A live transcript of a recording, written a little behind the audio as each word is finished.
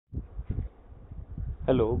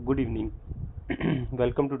Hello, good evening.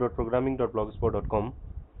 Welcome to .programming.blogspot.com.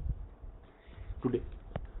 Today,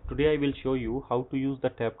 today I will show you how to use the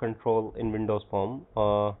tab control in Windows Form.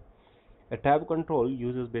 A tab control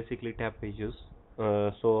uses basically tab pages.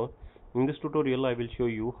 So in this tutorial, I will show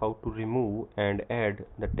you how to remove and add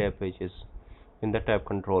the tab pages in the tab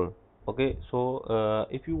control. Okay, so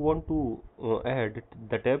if you want to add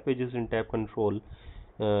the tab pages in tab control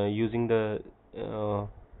using the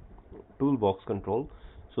toolbox control,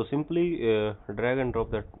 so simply drag and drop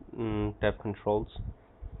the tab controls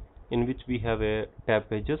in which we have a tab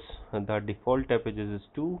pages. The default tab pages is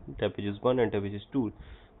 2, tab pages 1 and tab pages 2.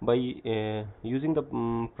 By using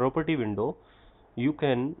the property window, you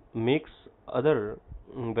can mix other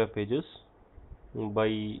web pages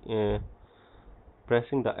by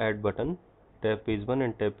pressing the add button. Tab page 1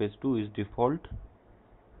 and tab page 2 is default.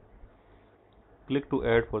 Click to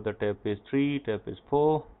add for the tab page 3, tab page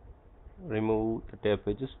 4. Remove the tab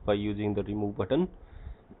pages by using the remove button.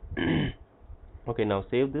 Okay, now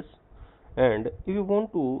save this, and if you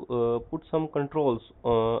want to put some controls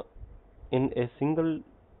in a single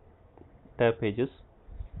tab pages,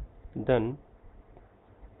 then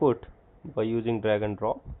put by using drag and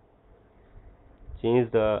drop.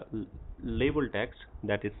 Change the label text,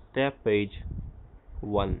 that is tab page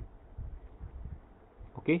 1.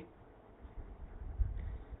 Okay.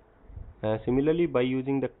 Similarly, by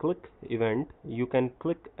using the click event, you can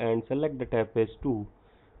click and select the tab page 2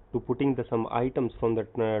 to putting some items from the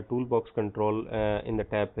toolbox control in the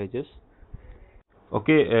tab pages.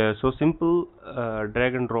 Okay, so simple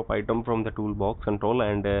drag and drop item from the toolbox control,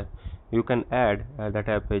 and you can add the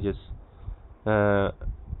tab pages.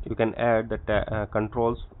 You can add the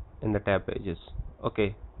controls in the tab pages.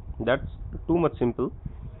 Okay, that's too much simple.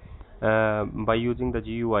 By using the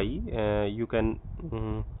GUI, you can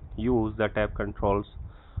use the tab controls,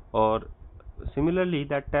 or similarly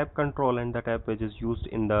that tab control and the tab page is used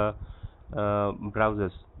in the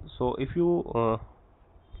browsers. So if you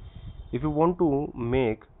want to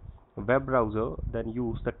make a web browser, then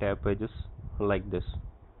use the tab pages like this.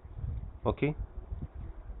 Okay,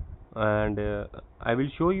 and I will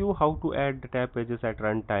show you how to add the tab pages at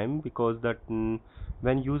runtime, because that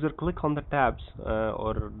when user click on the tabs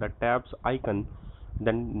or the tabs icon,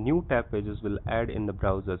 then new tab pages will add in the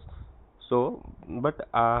browsers. So but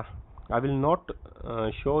I will not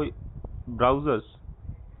show browsers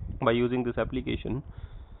by using this application.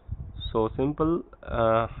 So simple,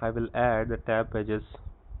 I will add the tab pages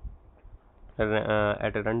at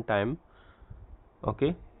a runtime.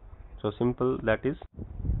 Okay, so simple that is.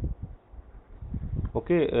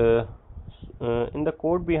 Okay, in the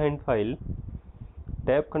code behind file,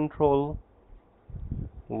 tab control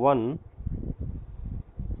 1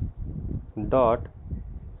 dot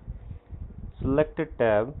selected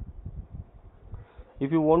tab.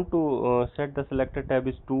 If you want to set the selected tab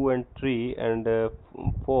is 2 and 3 and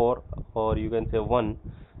 4, or you can say 1,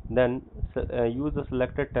 then use the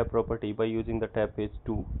selected tab property by using the tab page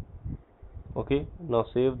 2. Okay, now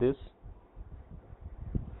save this.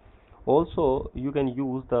 Also, you can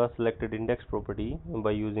use the selected index property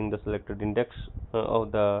by using the selected index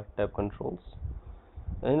of the tab controls.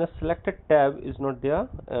 And a selected tab is not there,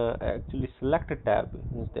 actually selected tab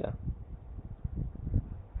is there.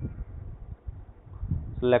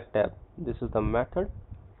 Select tab, this is the method,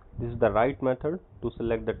 this is the right method to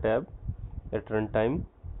select the tab at runtime.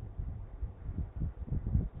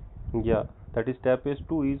 Yeah, that is tab page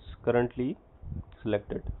 2 is currently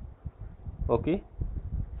selected. Okay,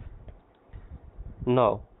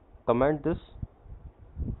 now comment this.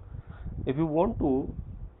 If you want to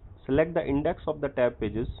select the index of the tab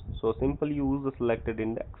pages, so simply use the selected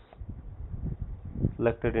index.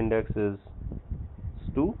 Selected index is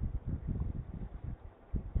 2.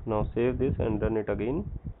 Now save this and run it again.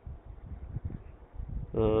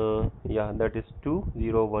 Yeah, that is 2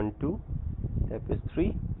 0 1 2. Tab is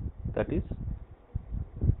 3, that is.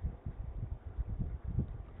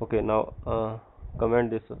 Okay, now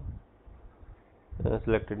comment this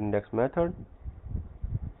selected index method.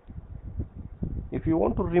 If you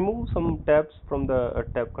want to remove some tabs from the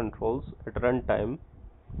tab controls at runtime,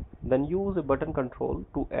 then use a button control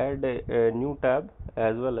to add a new tab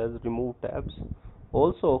as well as remove tabs.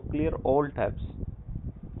 Also clear all tabs.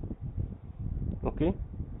 Okay,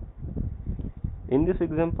 in this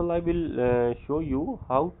example I will show you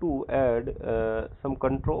how to add some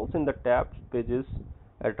controls in the tabs pages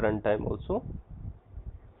at runtime. Also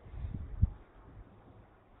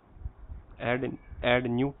add a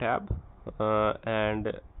new tab, and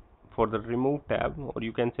for the remove tab, or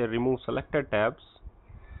you can say remove selected tabs.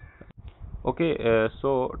 Okay,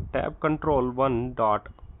 so tab control 1 dot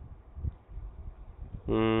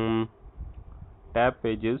um, tab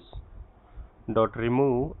pages dot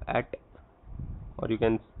remove at, or you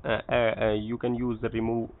can use the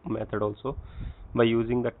remove method also by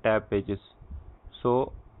using the tab pages.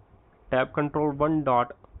 So tab control one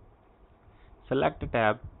dot select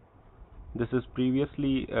tab, this is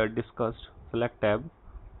previously discussed select tab,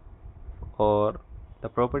 or the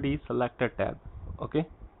property selected tab. Okay,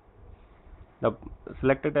 the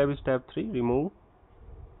selected tab is tab 3,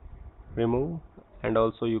 remove, and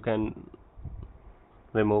also you can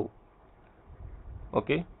remove.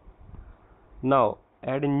 Okay, now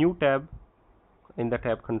add a new tab in the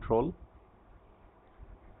tab control,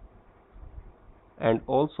 and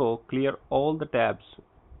also clear all the tabs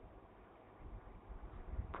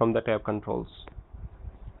from the tab controls.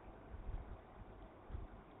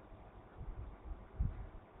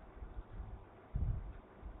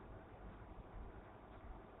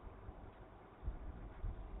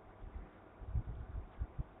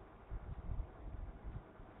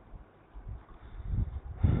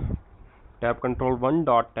 Tab control one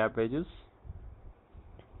dot tab pages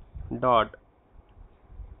dot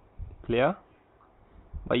clear.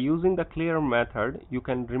 By using the clear method, you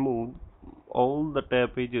can remove all the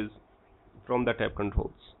tab pages from the tab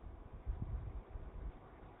controls.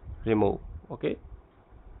 Remove. Okay,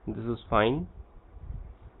 this is fine.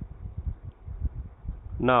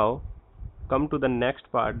 Now come to the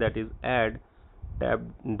next part, that is add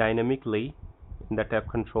tab dynamically in the tab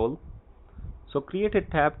control. So create a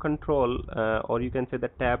tab control, or you can say the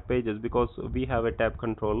tab pages, because we have a tab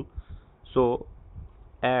control. So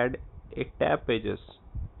add a tab pages.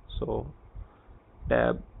 So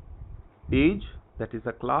tab page, that is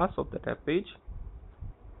a class of the tab page,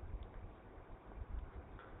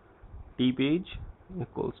 tpage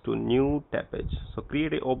equals to new tab page. So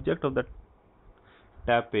create a object of the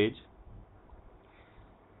tab page,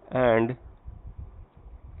 and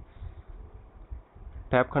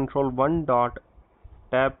tab control one dot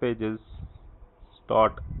tab pages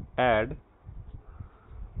dot add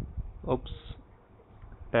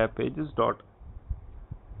tab pages dot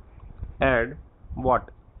add what,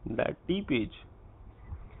 that t page.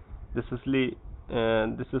 This is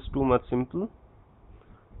too much simple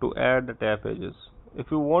to add the tab pages. If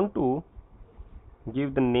you want to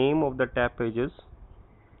give the name of the tab pages,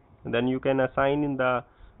 then you can assign in the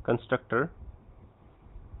constructor.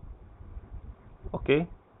 Okay,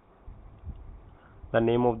 the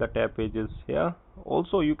name of the tab pages here.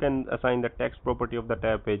 Also you can assign the text property of the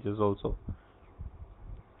tab pages also.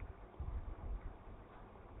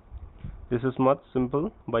 This is much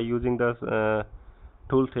simple by using the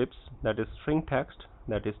tooltips, that is string text,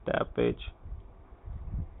 that is tab page.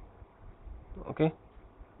 Okay,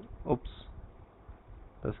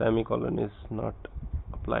 the semicolon is not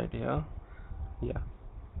applied here. Yeah,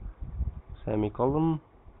 semicolon.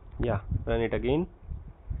 Yeah, run it again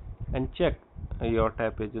and check your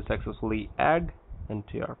tab pages successfully add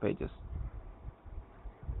into your pages.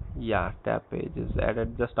 Yeah, tab page is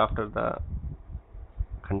added just after the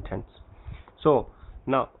contents. So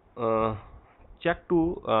now check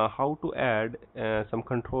to how to add some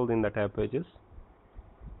control in the tab pages.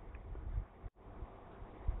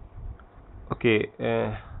 Okay,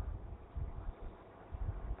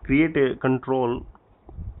 create a control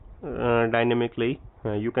dynamically.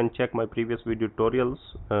 You can check my previous video tutorials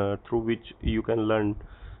through which you can learn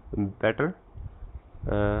better.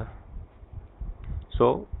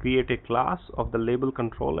 So create a class of the label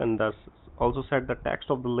control, and thus also set the text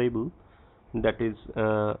of the label, that is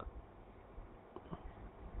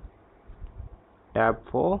tab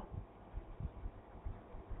 4.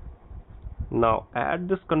 Now add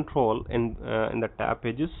this control in the tab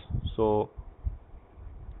pages. So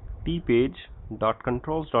tpage dot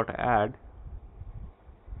controls dot add,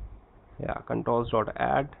 yeah, controls dot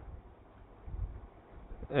add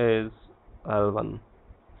is L1.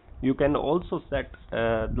 You can also set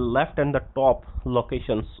the left and the top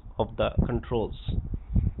locations of the controls.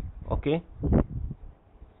 Okay,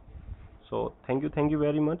 so thank you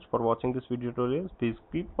very much for watching this video tutorial. Please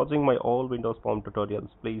keep watching my all Windows Form tutorials.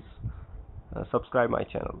 Please subscribe my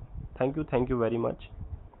channel. Thank you very much.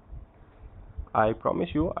 I promise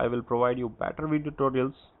you I will provide you better video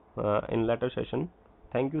tutorials in later session.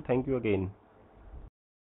 Thank you again.